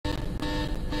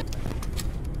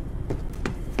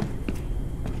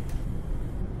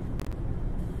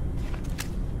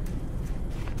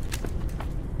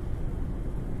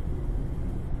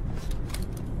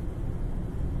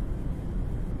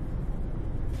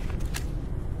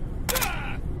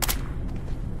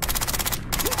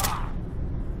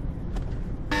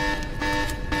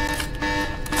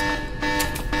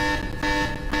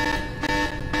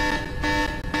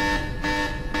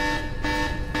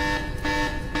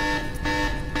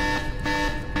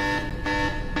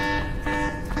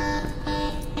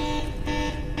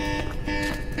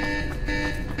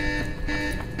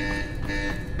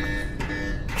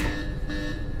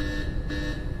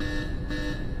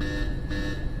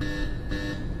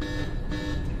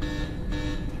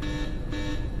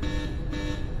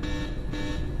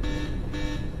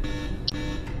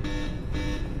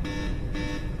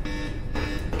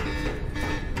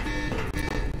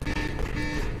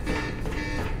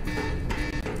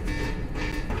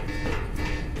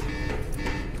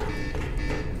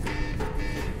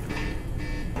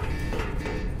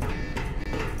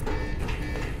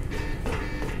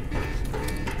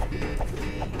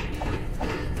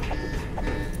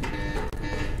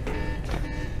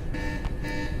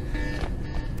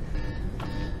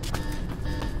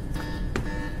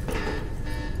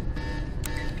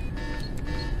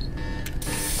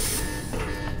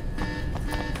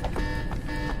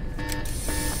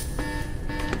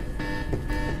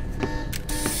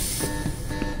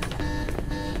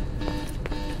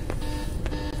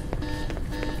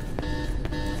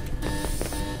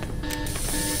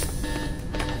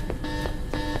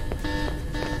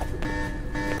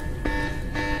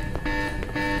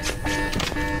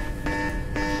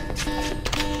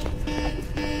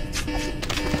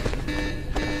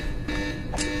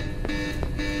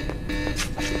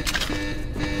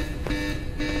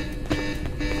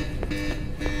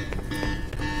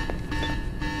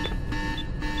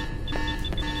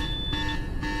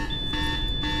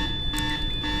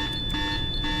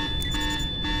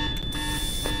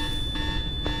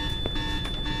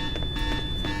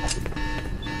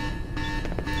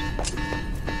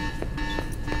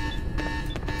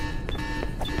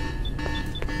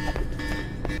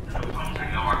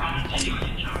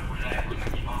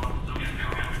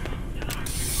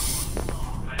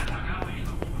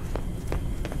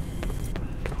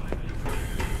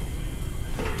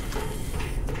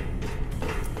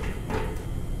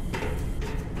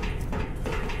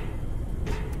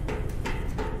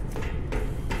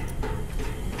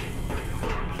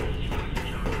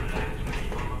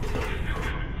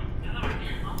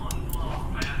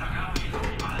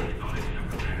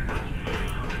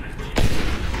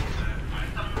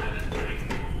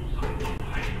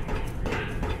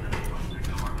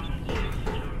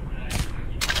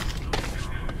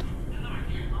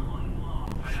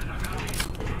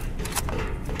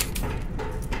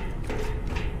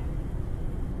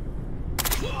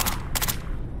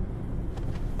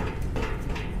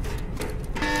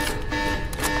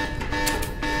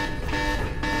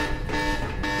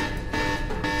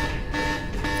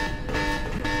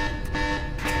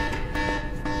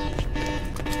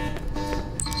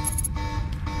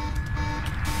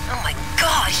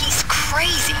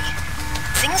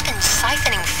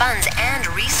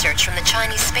From the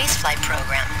Chinese spaceflight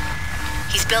program.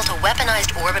 He's built a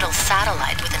weaponized orbital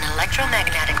satellite with an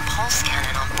electromagnetic pulse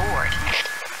cannon on board.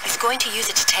 He's going to use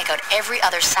it to take out every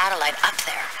other satellite up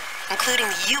there, including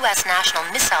the U.S. National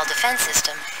Missile Defense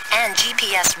System and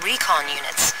GPS recon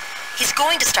units. He's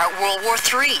going to start World War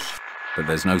III. But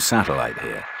there's no satellite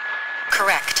here.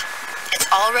 Correct. It's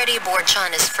already aboard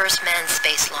China's first manned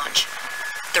space launch.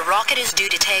 The rocket is due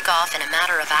to take off in a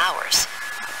matter of hours.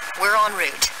 We're en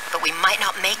route, but we might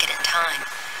not make it in time.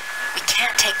 We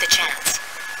can't take the chance.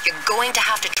 You're going to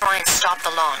have to try and stop the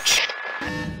launch.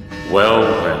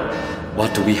 Well,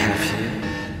 what do we have here?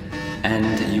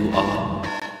 And you are?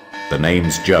 The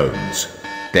name's Jones.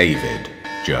 David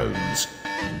Jones.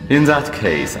 In that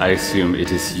case, I assume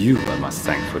it is you I must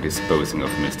thank for disposing of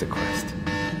Mr. Quest.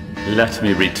 Let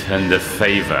me return the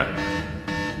favor.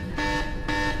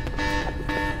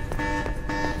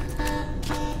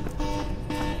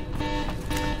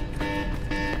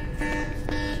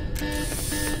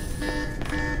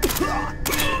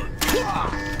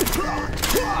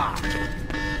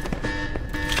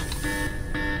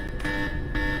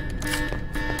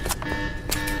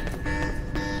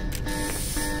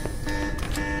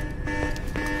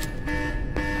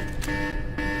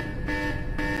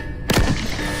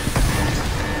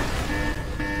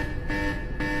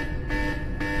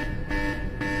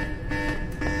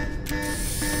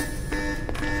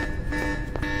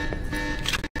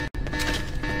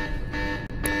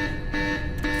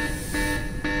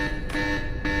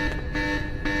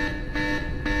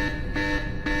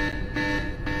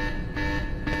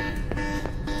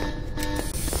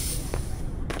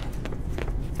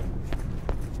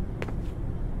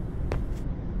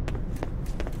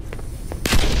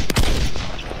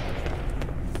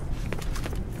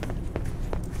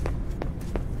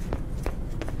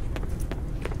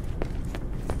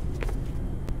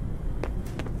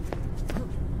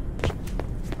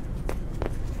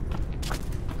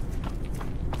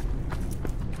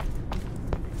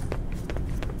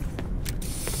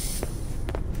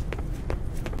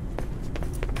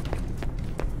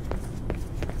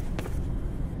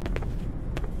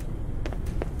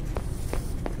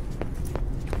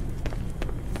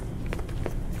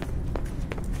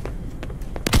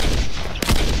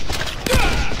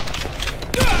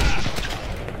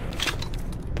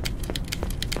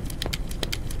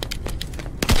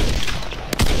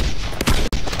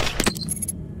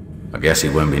 I guess he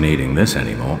won't be needing this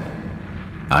anymore.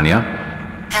 Anya?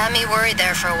 Had me worried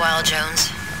there for a while, Jones.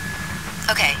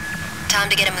 Okay, time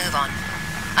to get a move on.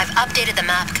 I've updated the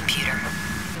map computer.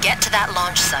 Get to that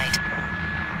launch site.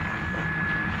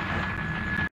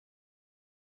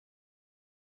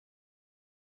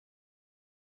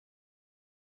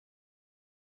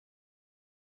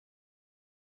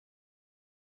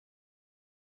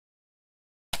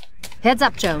 Heads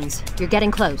up, Jones. You're getting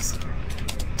close.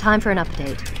 Time for an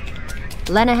update.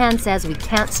 Lenehan says we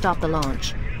can't stop the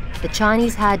launch. The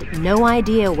Chinese had no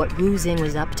idea what Wu Xing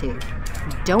was up to.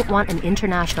 We don't want an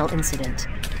international incident.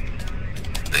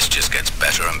 This just gets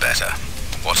better and better.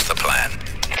 What's the plan?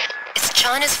 It's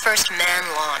China's first manned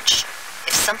launch.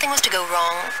 If something was to go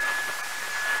wrong,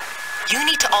 you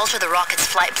need to alter the rocket's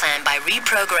flight plan by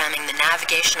reprogramming the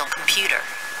navigational computer.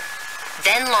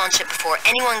 Then launch it before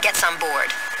anyone gets on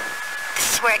board.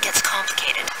 This is where it gets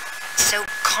complicated. So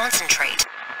concentrate.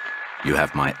 You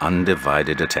have my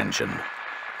undivided attention,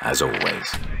 as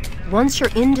always. Once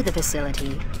you're into the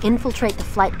facility, infiltrate the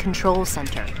flight control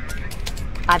center.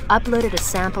 I've uploaded a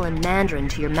sample in Mandarin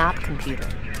to your map computer.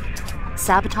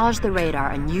 Sabotage the radar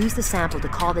and use the sample to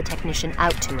call the technician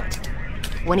out to it.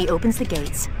 When he opens the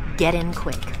gates, get in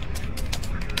quick.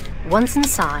 Once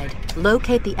inside,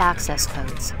 locate the access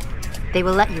codes. They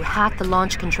will let you hack the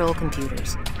launch control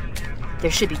computers.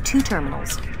 There should be 2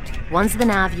 terminals. One's the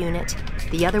nav unit,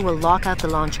 the other will lock out the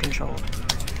launch control.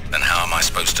 Then how am I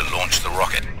supposed to launch the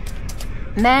rocket?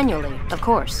 Manually, of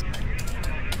course.